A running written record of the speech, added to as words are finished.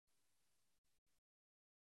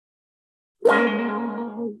And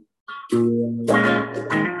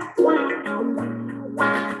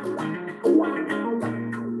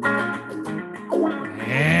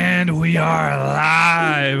we are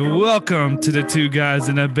live. Welcome to the Two Guys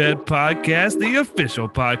in a Bed podcast, the official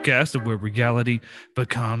podcast of where reality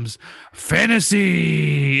becomes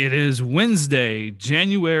fantasy. It is Wednesday,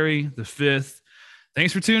 January the 5th.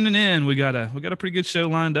 Thanks for tuning in. We got a pretty good show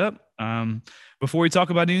lined up. Before we talk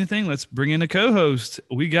about anything, let's bring in a co-host.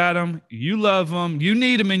 We got him. You love him. You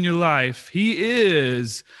need him in your life. He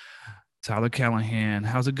is Tyler Callahan.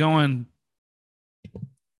 How's it going?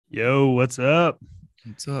 Yo, what's up?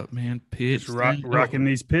 What's up, man? Pitch rocking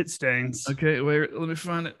these pit stains. Okay, wait. Let me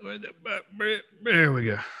find it. There we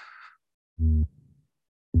go.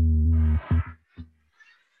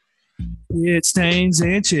 Pit stains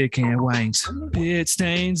and chicken wings. Pit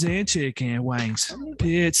stains and chicken wings.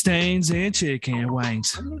 Pit stains and chicken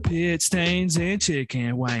wings. Pit stains and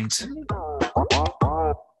chicken wings.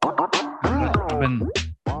 I've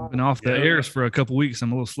been off the airs for a couple weeks.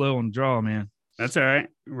 I'm a little slow on the draw, man. That's all right.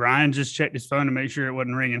 Ryan just checked his phone to make sure it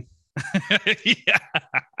wasn't ringing. Yeah.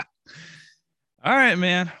 All right,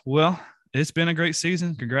 man. Well, it's been a great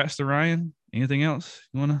season. Congrats to Ryan. Anything else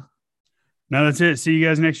you want to? No, that's it. See you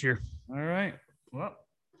guys next year. All right. Well,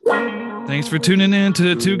 thanks for tuning in to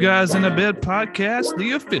the Two Guys in a Bed podcast,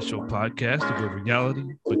 the official podcast of where reality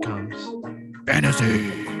becomes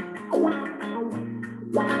fantasy.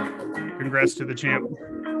 Congrats to the champ.